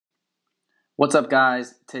What's up,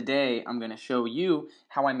 guys? Today I'm going to show you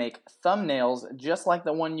how I make thumbnails just like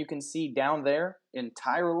the one you can see down there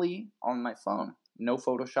entirely on my phone. No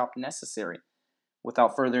Photoshop necessary.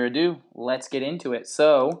 Without further ado, let's get into it.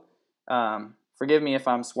 So, forgive me if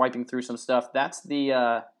I'm swiping through some stuff. That's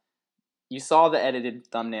the, you saw the edited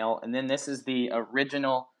thumbnail, and then this is the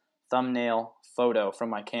original thumbnail photo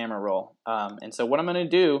from my camera roll. And so what I'm going to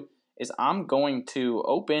do is I'm going to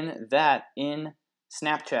open that in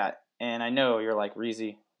Snapchat. And I know you're like,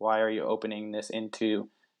 Reezy, why are you opening this into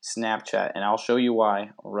Snapchat? And I'll show you why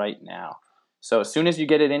right now. So as soon as you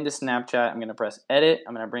get it into Snapchat, I'm going to press edit.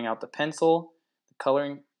 I'm going to bring out the pencil, the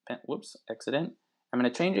coloring pen, whoops, accident. I'm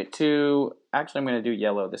going to change it to, actually I'm going to do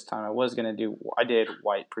yellow this time. I did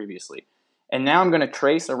white previously. And now I'm going to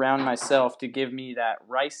trace around myself to give me that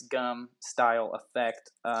Ricegum style effect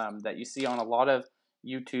that you see on a lot of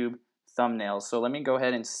YouTube thumbnails. So let me go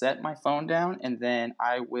ahead and set my phone down, and then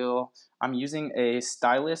I'm using a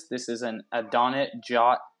stylus. This is an Adonit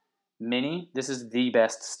Jot Mini. This is the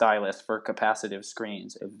best stylus for capacitive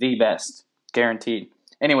screens. The best, guaranteed.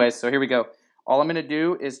 Anyways, so here we go. All I'm going to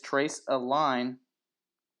do is trace a line.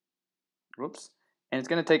 Whoops. And it's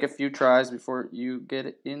going to take a few tries before you get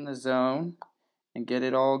it in the zone and get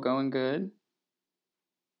it all going good.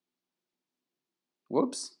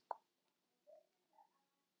 Whoops.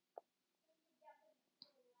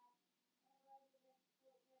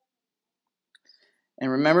 And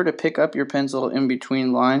remember to pick up your pencil in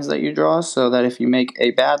between lines that you draw so that if you make a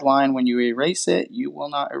bad line when you erase it, you will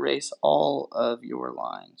not erase all of your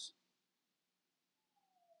lines.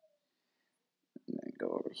 And then go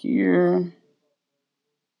over here.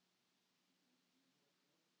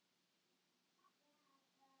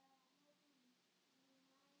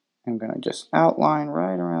 I'm going to just outline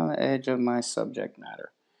right around the edge of my subject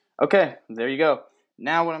matter. Okay, there you go.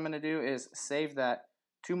 Now what I'm going to do is save that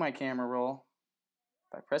to my camera roll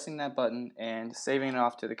by pressing that button and saving it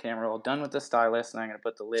off to the camera roll. Done with the stylus, and I'm going to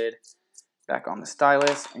put the lid back on the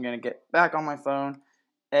stylus. I'm going to get back on my phone,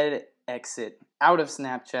 edit, exit, out of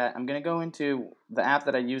Snapchat. I'm going to go into the app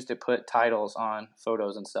that I use to put titles on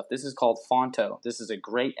photos and stuff. This is called Fonto. This is a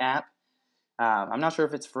great app. I'm not sure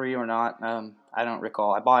if it's free or not. I don't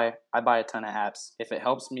recall. I buy a ton of apps. If it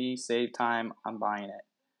helps me save time, I'm buying it.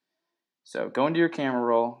 So go into your camera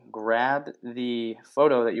roll, grab the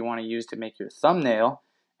photo that you want to use to make your thumbnail,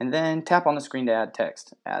 and then tap on the screen to add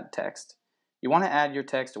text. Add text. You want to add your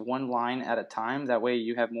text one line at a time. That way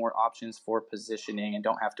you have more options for positioning and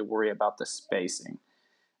don't have to worry about the spacing.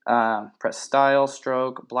 Press style,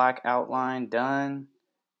 stroke, black outline, done.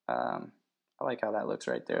 I like how that looks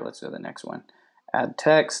right there. Let's go to the next one. Add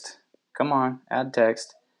text. Come on, add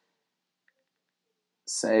text.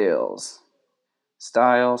 Sales.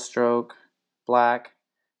 Style, stroke, black,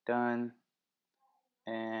 done,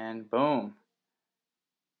 and boom.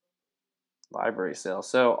 Library sale.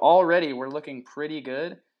 So already we're looking pretty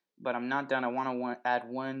good, but I'm not done. I want to add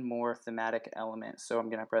one more thematic element. So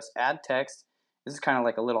I'm going to press add text. This is kind of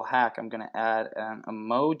like a little hack. I'm going to add an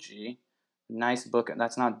emoji. Nice book.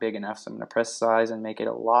 That's not big enough, so I'm going to press size and make it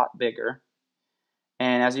a lot bigger.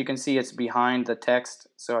 And as you can see, it's behind the text.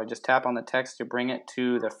 So I just tap on the text to bring it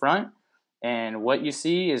to the front. And what you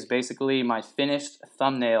see is basically my finished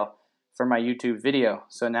thumbnail for my YouTube video.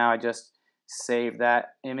 So now I just save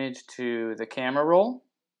that image to the camera roll,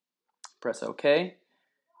 press OK,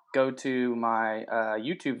 go to my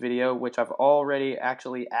YouTube video, which I've already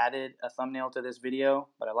actually added a thumbnail to this video,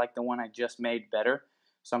 but I like the one I just made better.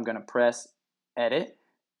 So I'm going to press edit,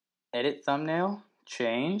 edit thumbnail,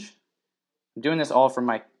 change. I'm doing this all from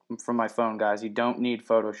my phone, guys. You don't need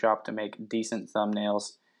Photoshop to make decent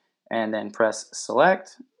thumbnails. And then press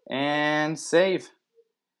select and save.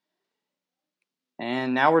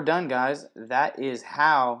 And now we're done, guys. That is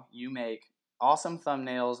how you make awesome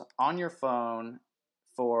thumbnails on your phone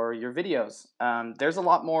for your videos. There's a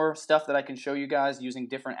lot more stuff that I can show you guys using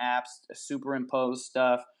different apps, superimpose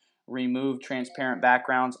stuff, remove transparent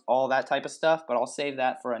backgrounds, all that type of stuff, but I'll save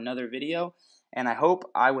that for another video. And I hope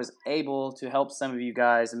I was able to help some of you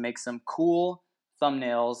guys make some cool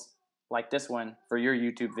thumbnails like this one for your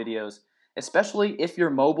YouTube videos, especially if you're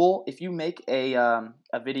mobile. If you make a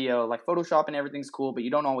video, like Photoshop and everything's cool, but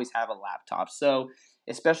you don't always have a laptop. So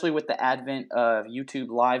especially with the advent of YouTube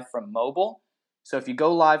Live from mobile, so if you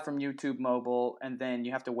go live from YouTube mobile and then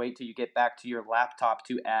you have to wait till you get back to your laptop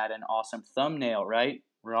to add an awesome thumbnail, right?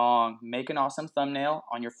 Wrong. Make an awesome thumbnail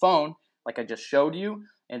on your phone like I just showed you,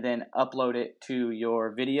 and then upload it to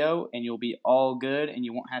your video, and you'll be all good, and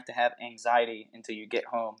you won't have to have anxiety until you get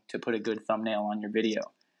home to put a good thumbnail on your video.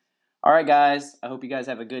 All right, guys. I hope you guys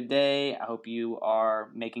have a good day. I hope you are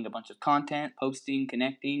making a bunch of content, posting,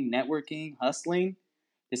 connecting, networking, hustling.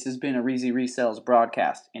 This has been a Reezy Resells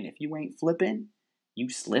broadcast. And if you ain't flipping, you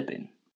slipping.